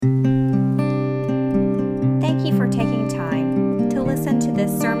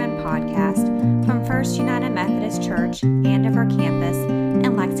podcast from First United Methodist Church, Andover campus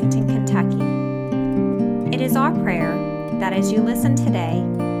in Lexington, Kentucky. It is our prayer that as you listen today,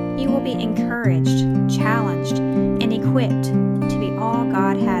 you will be encouraged, challenged, and equipped to be all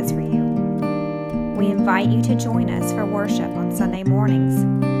God has for you. We invite you to join us for worship on Sunday mornings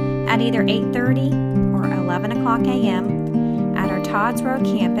at either 8:30 or 11 o'clock a.m. at our Todd's Road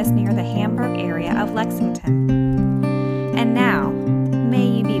campus near the Hamburg area of Lexington. And now, may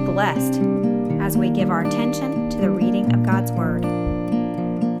you be blessed as we give our attention to the reading of God's Word.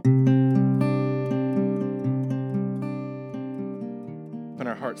 Open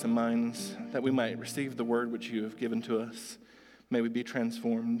our hearts and minds that we might receive the Word which you have given to us. May we be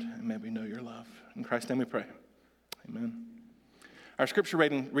transformed and may we know your love. In Christ's name we pray. Amen. Our scripture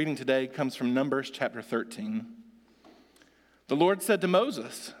reading today comes from Numbers chapter 13. The Lord said to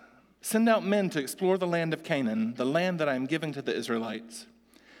Moses, "Send out men to explore the land of Canaan, the land that I am giving to the Israelites.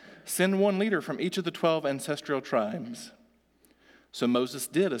 Send one leader from each of the 12 ancestral tribes." So Moses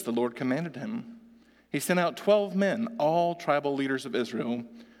did as the Lord commanded him. He sent out 12 men, all tribal leaders of Israel,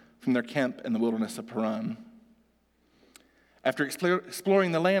 from their camp in the wilderness of Paran. After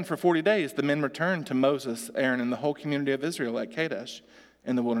exploring the land for 40 days, the men returned to Moses, Aaron, and the whole community of Israel at Kadesh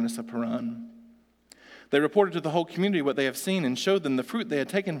in the wilderness of Paran. They reported to the whole community what they have seen and showed them the fruit they had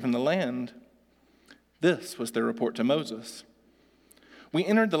taken from the land. This was their report to Moses. "We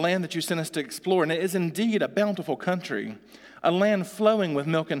entered the land that you sent us to explore, and it is indeed a bountiful country, a land flowing with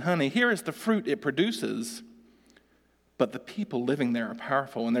milk and honey. Here is the fruit it produces. But the people living there are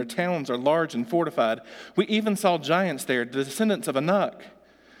powerful, and their towns are large and fortified. We even saw giants there, the descendants of Anak.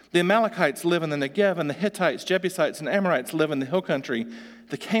 The Amalekites live in the Negev, and the Hittites, Jebusites, and Amorites live in the hill country.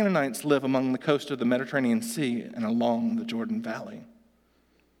 The Canaanites live along the coast of the Mediterranean Sea and along the Jordan Valley."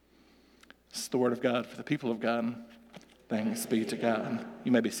 This is the word of God for the people of God. Thanks be to God.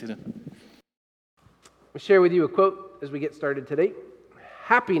 You may be seated. I'll share with you a quote as we get started today.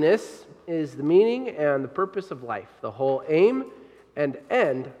 "Happiness is the meaning and the purpose of life, the whole aim and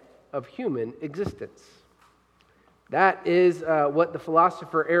end of human existence." That is what the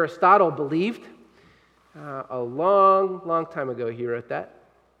philosopher Aristotle believed a long time ago. He wrote that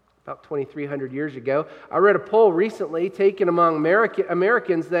about 2,300 years ago. I read a poll recently taken among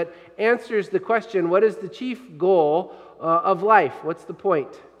Americans that answers the question, what is the chief goal of life? What's the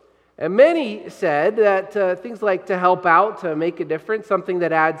point? And many said that things like to help out, to make a difference, something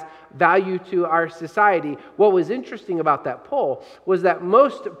that adds value to our society. What was interesting about that poll was that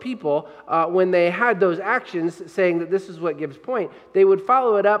most people, when they had those actions saying that this is what gives point, they would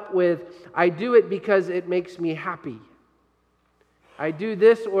follow it up with, "I do it because it makes me happy. I do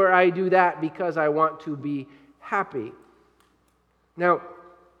this or I do that because I want to be happy." Now,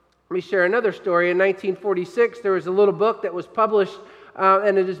 let me share another story. In 1946, there was a little book that was published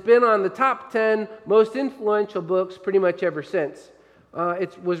and it has been on the top 10 most influential books pretty much ever since.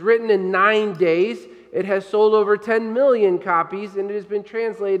 It was written in 9 days. It has sold over 10 million copies, and it has been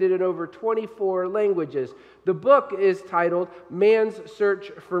translated in over 24 languages. The book is titled Man's Search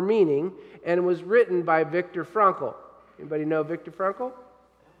for Meaning, and was written by Viktor Frankl. Anybody know Viktor Frankl?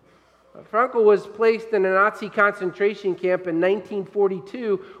 Frankl was placed in a Nazi concentration camp in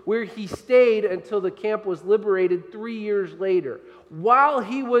 1942, where he stayed until the camp was liberated 3 years later. While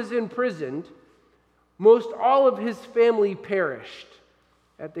he was imprisoned, most all of his family perished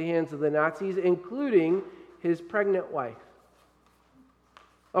at the hands of the Nazis, including his pregnant wife.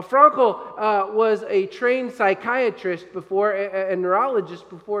 Frankl was a trained psychiatrist before, a neurologist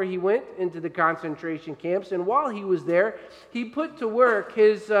before he went into the concentration camps, and while he was there, he put to work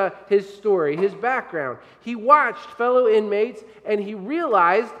his story, his background. He watched fellow inmates, and he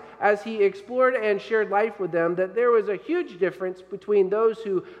realized as he explored and shared life with them that there was a huge difference between those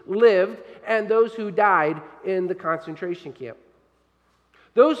who lived and those who died in the concentration camp.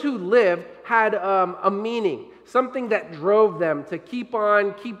 Those who lived had a meaning, something that drove them to keep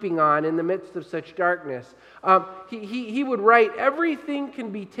on keeping on in the midst of such darkness. He would write, "Everything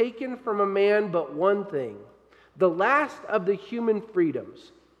can be taken from a man but one thing, the last of the human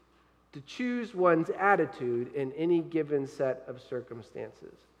freedoms, to choose one's attitude in any given set of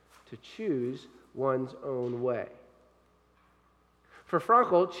circumstances, to choose one's own way." For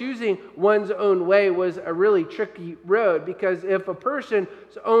Frankl, choosing one's own way was a really tricky road, because if a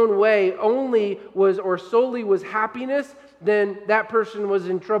person's own way only was or solely was happiness, then that person was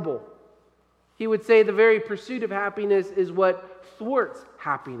in trouble. He would say the very pursuit of happiness is what thwarts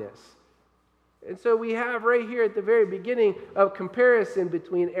happiness. And so we have right here at the very beginning a comparison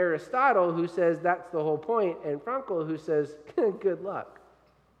between Aristotle, who says that's the whole point, and Frankl, who says, good luck.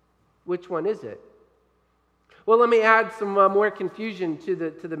 Which one is it? Well, let me add some more confusion to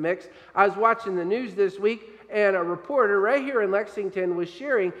the mix. I was watching the news this week, and a reporter right here in Lexington was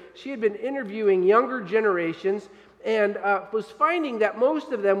sharing she had been interviewing younger generations and was finding that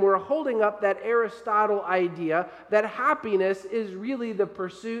most of them were holding up that Aristotle idea that happiness is really the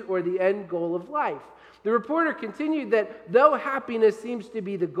pursuit or the end goal of life. The reporter continued that though happiness seems to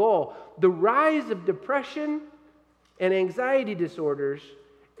be the goal, the rise of depression and anxiety disorders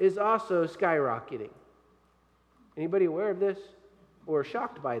is also skyrocketing. Anybody aware of this or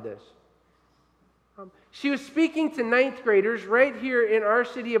shocked by this? She was speaking to ninth graders right here in our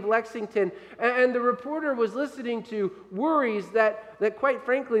city of Lexington, and the reporter was listening to worries that quite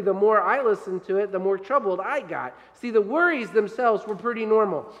frankly, the more I listened to it, the more troubled I got. See, the worries themselves were pretty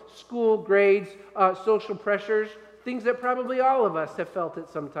normal. School, grades, social pressures, things that probably all of us have felt at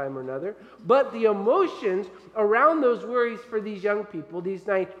some time or another. But the emotions around those worries for these young people, these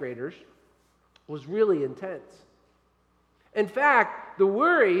ninth graders, was really intense. In fact, the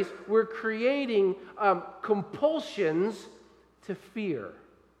worries were creating compulsions to fear.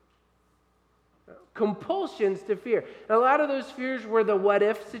 Compulsions to fear. And a lot of those fears were the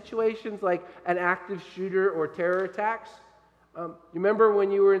what-if situations, like an active shooter or terror attacks. You remember when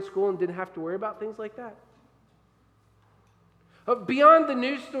you were in school and didn't have to worry about things like that? Beyond the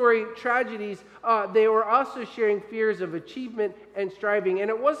news story tragedies, they were also sharing fears of achievement and striving. And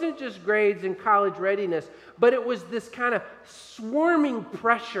it wasn't just grades and college readiness, but it was this kind of swarming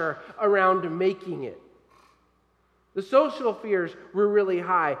pressure around making it. The social fears were really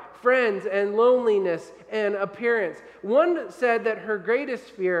high. Friends and loneliness and appearance. One said that her greatest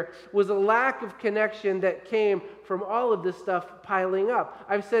fear was a lack of connection that came from all of this stuff piling up.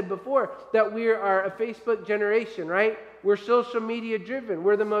 I've said before that we are a Facebook generation, right? We're social media driven.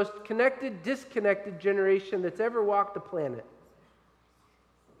 We're the most connected, disconnected generation that's ever walked the planet.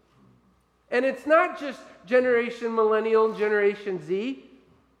 And it's not just Generation Millennial and Generation Z.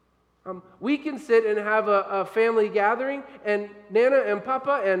 We can sit and have a family gathering, and Nana and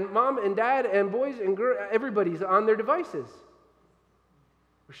Papa and Mom and Dad and boys and girls, everybody's on their devices.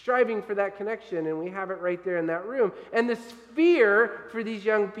 We're striving for that connection, and we have it right there in that room. And this fear for these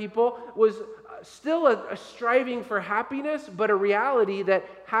young people was still a striving for happiness, but a reality that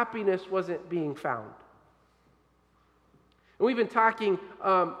happiness wasn't being found. And we've been talking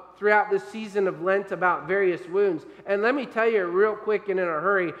throughout this season of Lent about various wounds. And let me tell you real quick and in a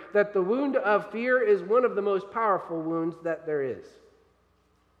hurry that the wound of fear is one of the most powerful wounds that there is.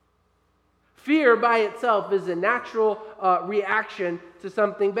 Fear by itself is a natural reaction to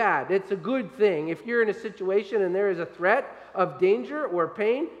something bad. It's a good thing. If you're in a situation and there is a threat of danger or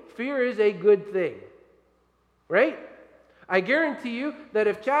pain, fear is a good thing. Right? I guarantee you that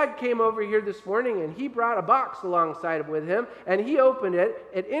if Chad came over here this morning and he brought a box alongside with him and he opened it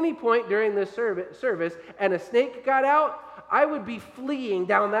at any point during this service and a snake got out, I would be fleeing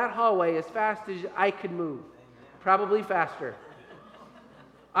down that hallway as fast as I could move. Probably faster.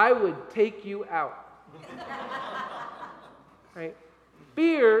 I would take you out. Right?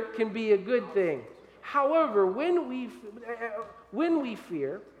 Fear can be a good thing. However, when we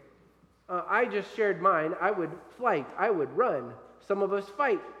fear, I just shared mine. I would flight. I would run. Some of us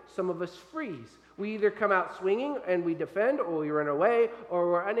fight. Some of us freeze. We either come out swinging and we defend, or we run away, or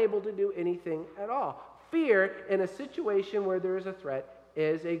we're unable to do anything at all. Fear in a situation where there is a threat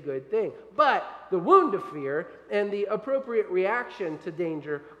is a good thing. But the wound of fear and the appropriate reaction to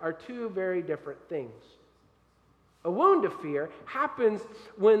danger are two very different things. A wound of fear happens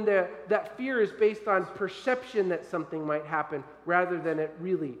when that fear is based on perception that something might happen rather than it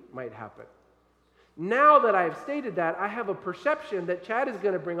really might happen. Now that I've stated that, I have a perception that Chad is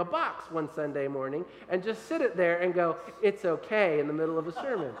going to bring a box one Sunday morning and just sit it there and go, "It's okay," in the middle of a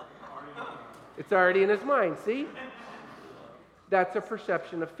sermon. It's already in his mind, see? That's a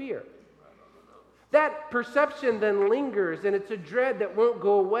perception of fear. That perception then lingers, and it's a dread that won't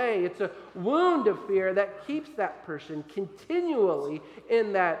go away. It's a wound of fear that keeps that person continually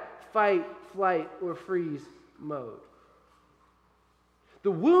in that fight, flight, or freeze mode.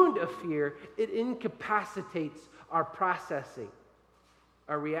 The wound of fear, it incapacitates our processing,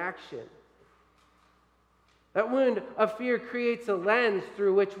 our reaction. That wound of fear creates a lens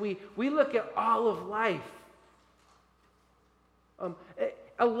through which we look at all of life.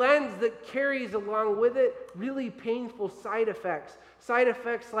 A lens that carries along with it really painful side effects. Side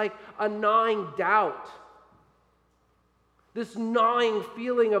effects like a gnawing doubt. This gnawing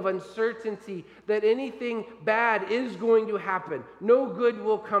feeling of uncertainty that anything bad is going to happen. No good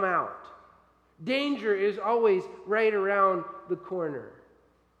will come out. Danger is always right around the corner.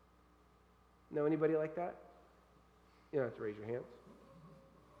 Know anybody like that? You don't have to raise your hands.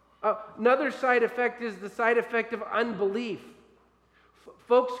 Another side effect is the side effect of unbelief.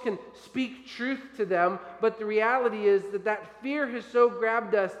 Folks can speak truth to them, but the reality is that fear has so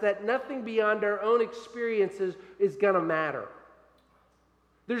grabbed us that nothing beyond our own experiences is going to matter.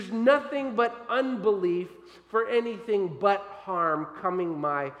 There's nothing but unbelief for anything but harm coming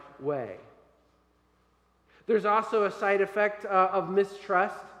my way. There's also a side effect of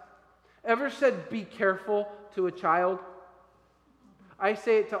mistrust. Ever said, "be careful" to a child? I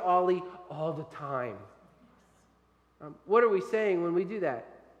say it to Ollie all the time. What are we saying when we do that?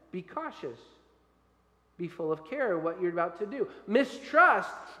 Be cautious. Be full of care of what you're about to do.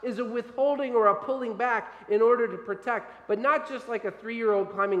 Mistrust is a withholding or a pulling back in order to protect, but not just like a 3-year-old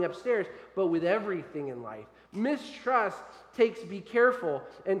climbing upstairs, but with everything in life. Mistrust takes "be careful"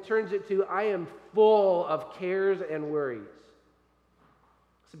 and turns it to "I am full of cares and worries."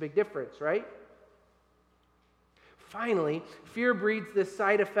 It's a big difference, right? Finally, fear breeds this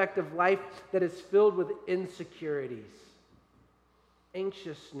side effect of life that is filled with insecurities,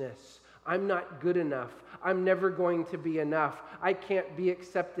 anxiousness. I'm not good enough. I'm never going to be enough. I can't be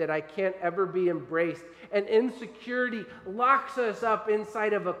accepted. I can't ever be embraced. And insecurity locks us up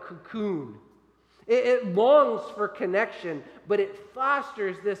inside of a cocoon. It longs for connection, but it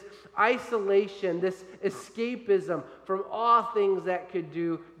fosters this isolation, this escapism from all things that could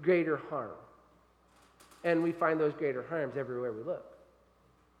do greater harm. And we find those greater harms everywhere we look.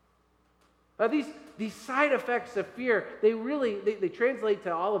 Now, these side effects of fear, they translate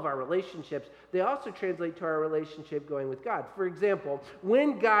to all of our relationships. They also translate to our relationship going with God. For example,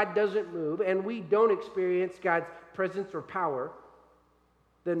 when God doesn't move and we don't experience God's presence or power,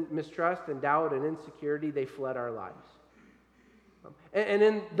 then mistrust and doubt and insecurity, they flood our lives. And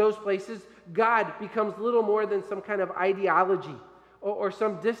in those places, God becomes little more than some kind of ideology or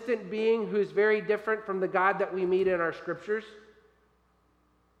some distant being who's very different from the God that we meet in our scriptures.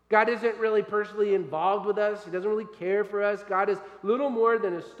 God isn't really personally involved with us. He doesn't really care for us. God is little more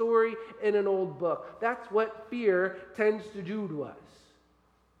than a story in an old book. That's what fear tends to do to us.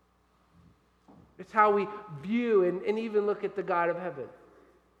 It's how we view and even look at the God of heaven.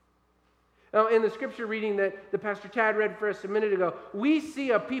 Now, in the scripture reading that the Pastor Chad read for us a minute ago, we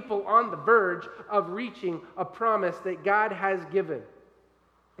see a people on the verge of reaching a promise that God has given,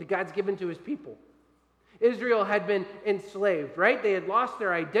 that God's given to his people. Israel had been enslaved, right? They had lost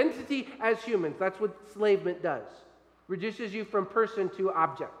their identity as humans. That's what enslavement does. Reduces you from person to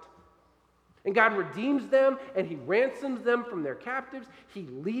object. And God redeems them, and he ransoms them from their captives. He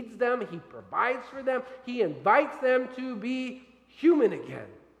leads them. He provides for them. He invites them to be human again.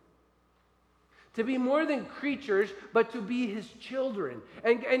 To be more than creatures, but to be his children.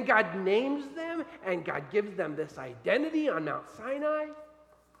 And God names them, and God gives them this identity on Mount Sinai.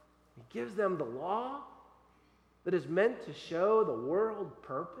 He gives them the law that is meant to show the world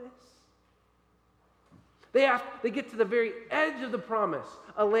purpose. They get to the very edge of the promise,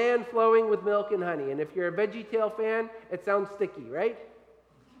 a land flowing with milk and honey. And if you're a VeggieTale fan, it sounds sticky, right?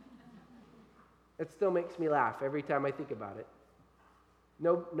 It still makes me laugh every time I think about it.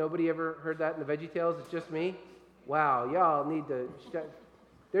 Nobody ever heard that in the VeggieTales? It's just me? Wow, y'all need to...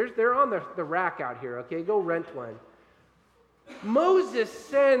 They're on the rack out here, okay? Go rent one. Moses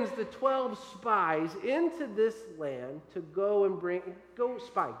sends the 12 spies into this land to go bring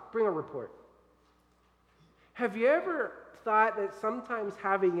a report. Have you ever thought that sometimes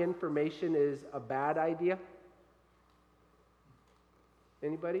having information is a bad idea?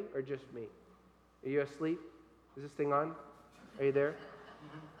 Anybody, or just me? Are you asleep? Is this thing on? Are you there?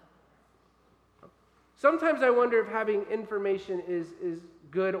 Sometimes I wonder if having information is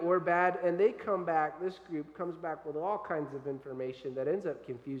good or bad, and this group comes back with all kinds of information that ends up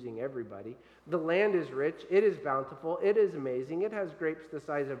confusing everybody. The land is rich, it is bountiful, it is amazing, it has grapes the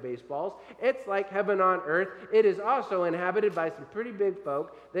size of baseballs, it's like heaven on earth. It is also inhabited by some pretty big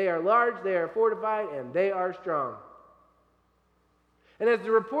folk. They are large, they are fortified, and they are strong. And as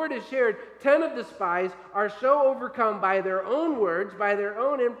the report is shared, 10 of the spies are so overcome by their own words, by their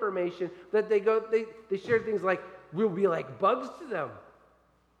own information, that they share things like, we'll be like bugs to them.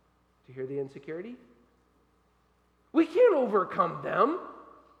 Do you hear the insecurity? We can't overcome them.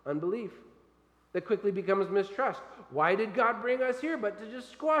 Unbelief. That quickly becomes mistrust. Why did God bring us here but to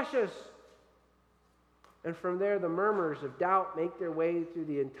just squash us? And from there, the murmurs of doubt make their way through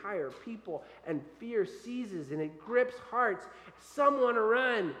the entire people, and fear seizes and it grips hearts. Some want to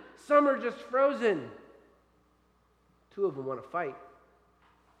run. Some are just frozen. 2 of them want to fight.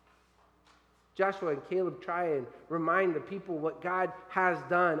 Joshua and Caleb try and remind the people what God has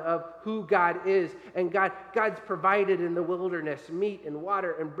done, of who God is. And God's provided in the wilderness meat and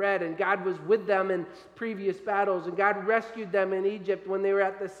water and bread. And God was with them in previous battles. And God rescued them in Egypt when they were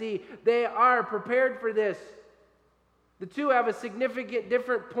at the sea. They are prepared for this. The two have a significant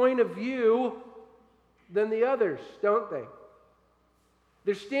different point of view than the others, don't they?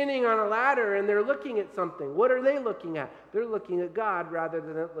 They're standing on a ladder and they're looking at something. What are they looking at? They're looking at God rather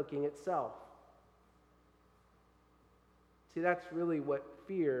than looking at self. See, that's really what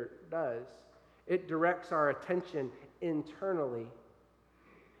fear does. It directs our attention internally.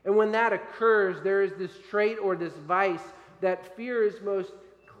 And when that occurs, there is this trait or this vice that fear is most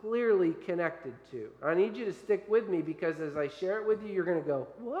clearly connected to. I need you to stick with me because as I share it with you, you're going to go,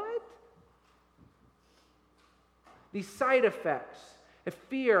 what? These side effects of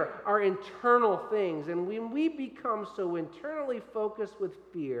fear are internal things. And when we become so internally focused with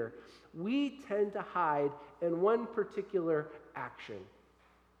fear, we tend to hide in one particular action.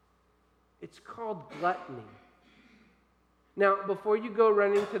 It's called gluttony. Now, before you go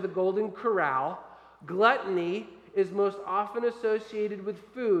running to the Golden Corral, gluttony is most often associated with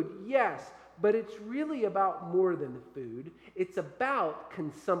food, yes, but it's really about more than food. It's about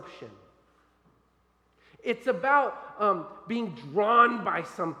consumption. It's about being drawn by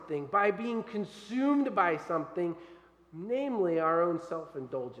something, by being consumed by something, namely our own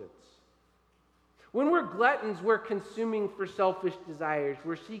self-indulgence. When we're gluttons, we're consuming for selfish desires.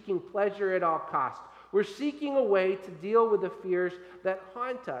 We're seeking pleasure at all costs. We're seeking a way to deal with the fears that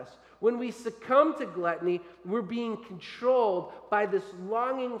haunt us. When we succumb to gluttony, we're being controlled by this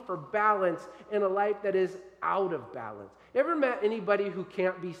longing for balance in a life that is out of balance. Ever met anybody who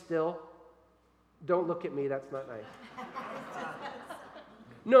can't be still? Don't look at me, that's not nice.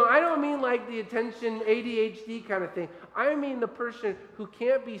 No, I don't mean like the attention ADHD kind of thing. I mean the person who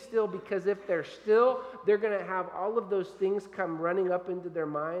can't be still because if they're still, they're going to have all of those things come running up into their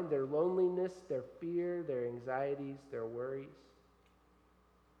mind, their loneliness, their fear, their anxieties, their worries.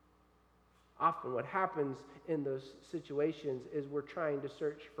 Often what happens in those situations is we're trying to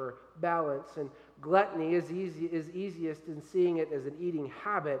search for balance, and gluttony is easiest in seeing it as an eating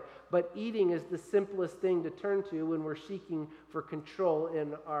habit, but eating is the simplest thing to turn to when we're seeking for control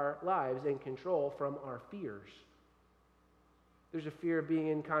in our lives and control from our fears. There's a fear of being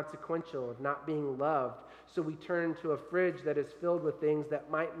inconsequential, of not being loved, so we turn to a fridge that is filled with things that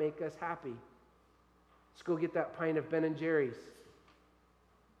might make us happy. Let's go get that pint of Ben & Jerry's.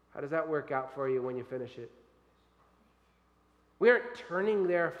 How does that work out for you when you finish it? We aren't turning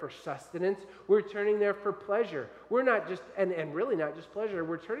there for sustenance. We're turning there for pleasure. We're not just, and really not just pleasure,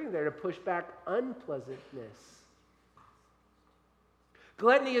 we're turning there to push back unpleasantness.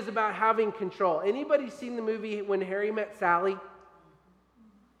 Gluttony is about having control. Anybody seen the movie When Harry Met Sally?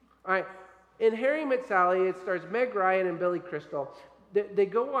 All right. In Harry Met Sally, it stars Meg Ryan and Billy Crystal. They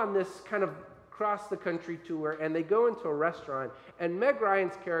go on this kind of cross-the-country tour, and they go into a restaurant, and Meg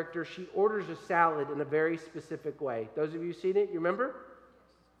Ryan's character, she orders a salad in a very specific way. Those of you seen it, you remember?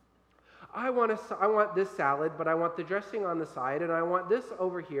 I want this salad, but I want the dressing on the side, and I want this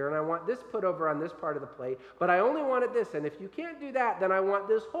over here, and I want this put over on this part of the plate, but I only wanted this, and if you can't do that, then I want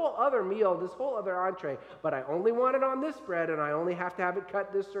this whole other meal, this whole other entree, but I only want it on this bread, and I only have to have it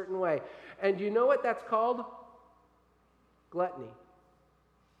cut this certain way. And you know what that's called? Gluttony.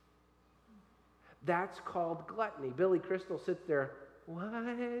 That's called gluttony. Billy Crystal sits there,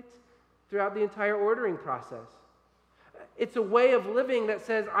 what? Throughout the entire ordering process. It's a way of living that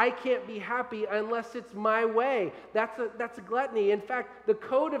says, I can't be happy unless it's my way. That's a gluttony. In fact, the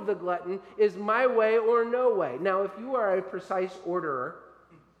code of the glutton is my way or no way. Now, if you are a precise orderer,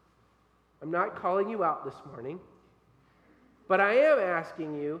 I'm not calling you out this morning, but I am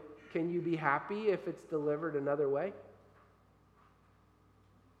asking you, can you be happy if it's delivered another way?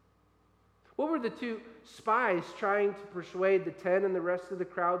 What were the two spies trying to persuade the 10 and the rest of the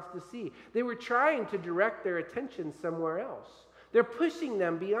crowds to see? They were trying to direct their attention somewhere else. They're pushing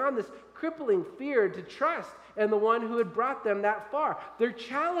them beyond this crippling fear to trust in the one who had brought them that far. They're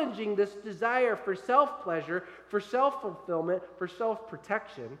challenging this desire for self-pleasure, for self-fulfillment, for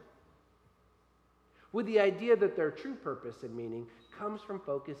self-protection, with the idea that their true purpose and meaning comes from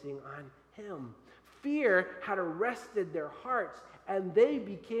focusing on Him. Fear had arrested their hearts, and they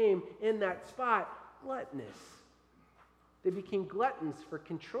became, in that spot, gluttonous. They became gluttons for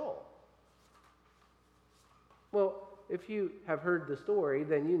control. Well, if you have heard the story,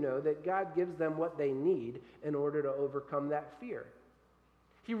 then you know that God gives them what they need in order to overcome that fear.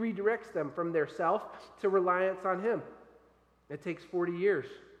 He redirects them from their self to reliance on Him. It takes 40 years.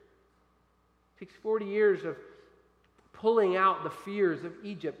 It takes 40 years of pulling out the fears of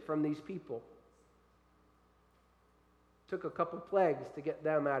Egypt from these people. took a couple plagues to get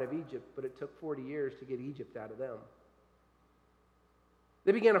them out of Egypt, but it took 40 years to get Egypt out of them.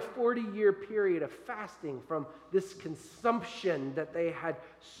 They began a 40-year period of fasting from this consumption that they had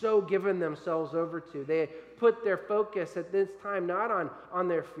so given themselves over to. They put their focus at this time not on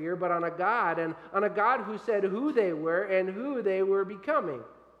their fear, but on a God, and on a God who said who they were and who they were becoming.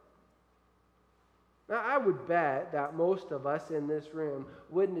 Now, I would bet that most of us in this room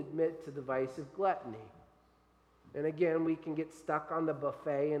wouldn't admit to the vice of gluttony. And again, we can get stuck on the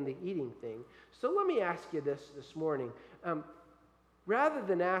buffet and the eating thing. So let me ask you this morning. Rather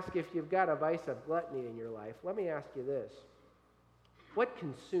than ask if you've got a vice of gluttony in your life, let me ask you this. What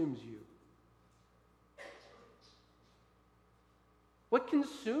consumes you? What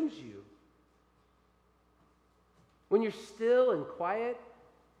consumes you? When you're still and quiet,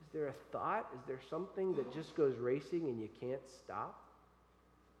 is there a thought? Is there something that just goes racing and you can't stop?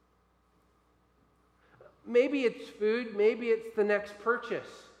 Maybe it's food. Maybe it's the next purchase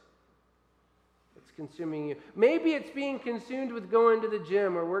that's consuming you. Maybe it's being consumed with going to the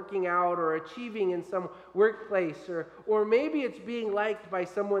gym or working out or achieving in some workplace. Or maybe it's being liked by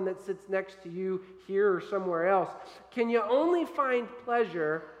someone that sits next to you here or somewhere else. Can you only find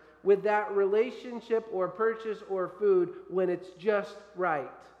pleasure with that relationship or purchase or food when it's just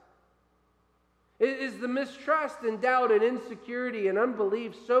right? Is the mistrust and doubt and insecurity and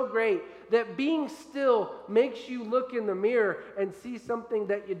unbelief so great that being still makes you look in the mirror and see something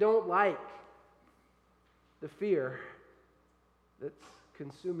that you don't like? The fear that's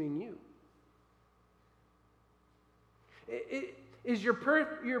consuming you. Is your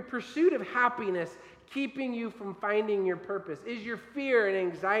pursuit of happiness keeping you from finding your purpose? Is your fear and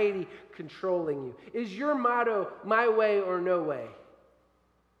anxiety controlling you? Is your motto, my way or no way?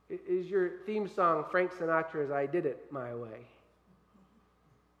 Is your theme song Frank Sinatra's I Did It My Way?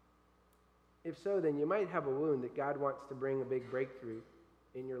 If so, then you might have a wound that God wants to bring a big breakthrough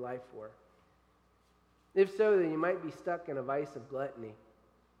in your life for. If so, then you might be stuck in a vice of gluttony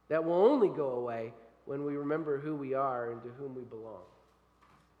that will only go away when we remember who we are and to whom we belong.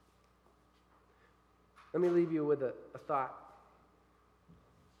 Let me leave you with a thought.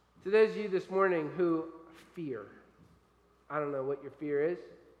 To those of you this morning who fear, I don't know what your fear is.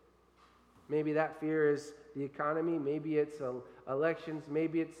 Maybe that fear is the economy. Maybe it's elections.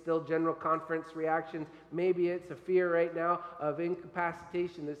 Maybe it's still general conference reactions. Maybe it's a fear right now of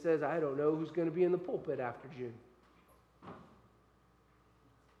incapacitation that says, I don't know who's going to be in the pulpit after June.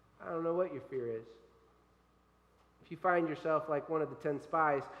 I don't know what your fear is. If you find yourself like one of the 10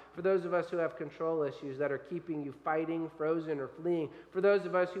 spies, for those of us who have control issues that are keeping you fighting, frozen, or fleeing, for those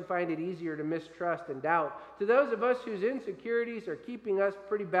of us who find it easier to mistrust and doubt, to those of us whose insecurities are keeping us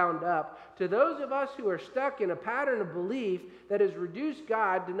pretty bound up, to those of us who are stuck in a pattern of belief that has reduced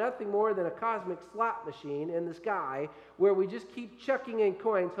God to nothing more than a cosmic slot machine in the sky where we just keep chucking in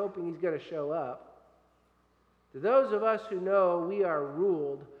coins hoping he's going to show up, to those of us who know we are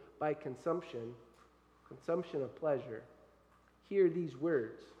ruled by consumption of pleasure, hear these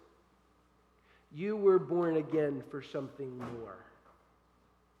words. You were born again for something more.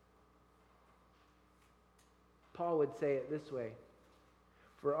 Paul would say it this way.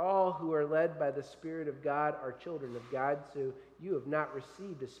 For all who are led by the Spirit of God are children of God, so you have not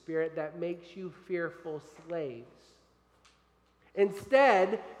received a spirit that makes you fearful slaves.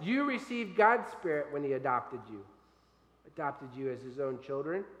 Instead, you received God's Spirit when he adopted you as his own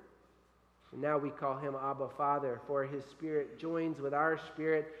children. And now we call him Abba Father, for his Spirit joins with our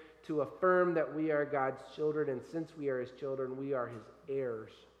spirit to affirm that we are God's children, and since we are his children, we are his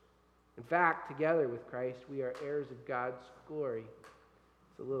heirs. In fact, together with Christ, we are heirs of God's glory.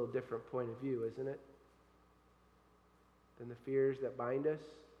 It's a little different point of view, isn't it? Than the fears that bind us,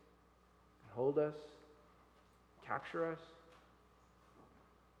 and hold us, capture us.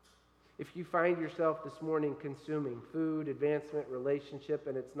 If you find yourself this morning consuming food, advancement, relationship,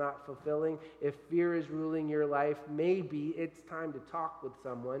 and it's not fulfilling, if fear is ruling your life, maybe it's time to talk with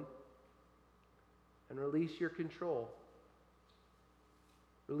someone and release your control.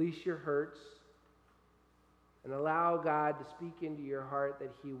 Release your hurts and allow God to speak into your heart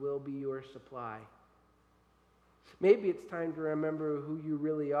that he will be your supply. Maybe it's time to remember who you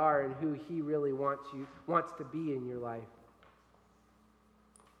really are and who he really wants to be in your life.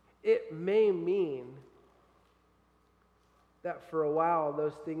 It may mean that for a while,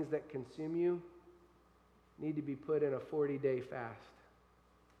 those things that consume you need to be put in a 40-day fast.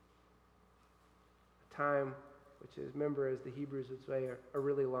 A time which is, remember, as the Hebrews would say, a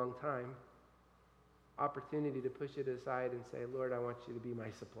really long time. Opportunity to push it aside and say, Lord, I want you to be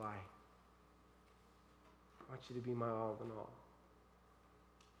my supply. I want you to be my all in all.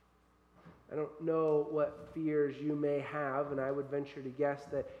 I don't know what fears you may have, and I would venture to guess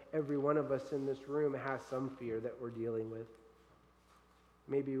that every one of us in this room has some fear that we're dealing with.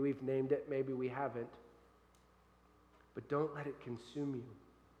 Maybe we've named it, maybe we haven't. But don't let it consume you.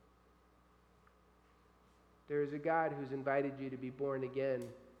 There is a God who's invited you to be born again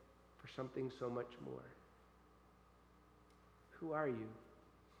for something so much more. Who are you?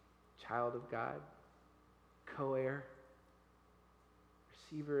 Child of God? Co-heir?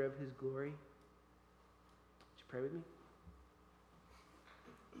 Receiver of his glory? Would you pray with me?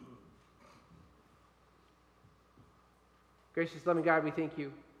 Gracious, loving God, we thank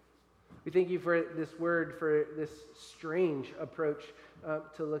you. We thank you for this word, for this strange approach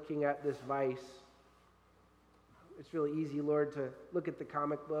to looking at this vice. It's really easy, Lord, to look at the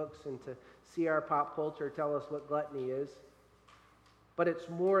comic books and to see our pop culture tell us what gluttony is. But it's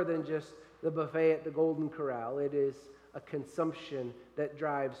more than just the buffet at the Golden Corral. It is a consumption that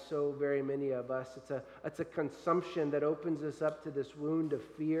drives so very many of us. It's a consumption that opens us up to this wound of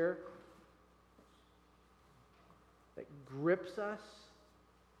fear that grips us,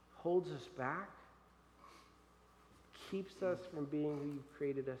 holds us back, keeps us from being who you've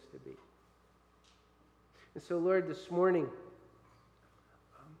created us to be. And so, Lord, this morning,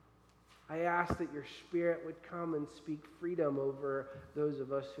 I ask that your Spirit would come and speak freedom over those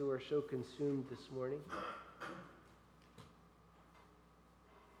of us who are so consumed this morning.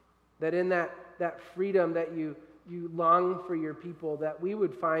 That in that freedom that you long for your people, that we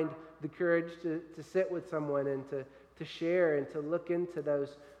would find the courage to sit with someone and to share and to look into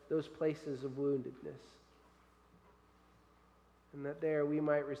those places of woundedness. And that there we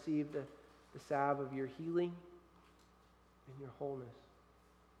might receive the salve of your healing and your wholeness.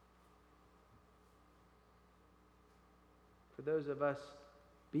 For those of us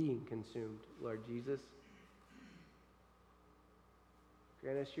being consumed, Lord Jesus,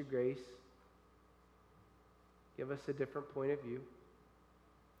 grant us your grace. Give us a different point of view.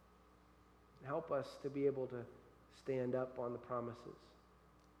 And help us to be able to stand up on the promises,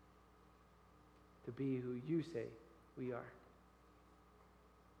 to be who you say we are.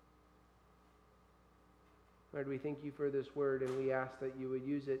 Lord, we thank you for this word, and we ask that you would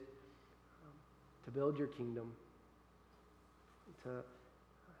use it to build your kingdom, to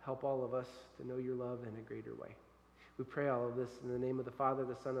help all of us to know your love in a greater way. We pray all of this in the name of the Father,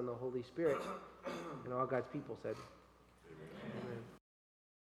 the Son, and the Holy Spirit. And all God's people said,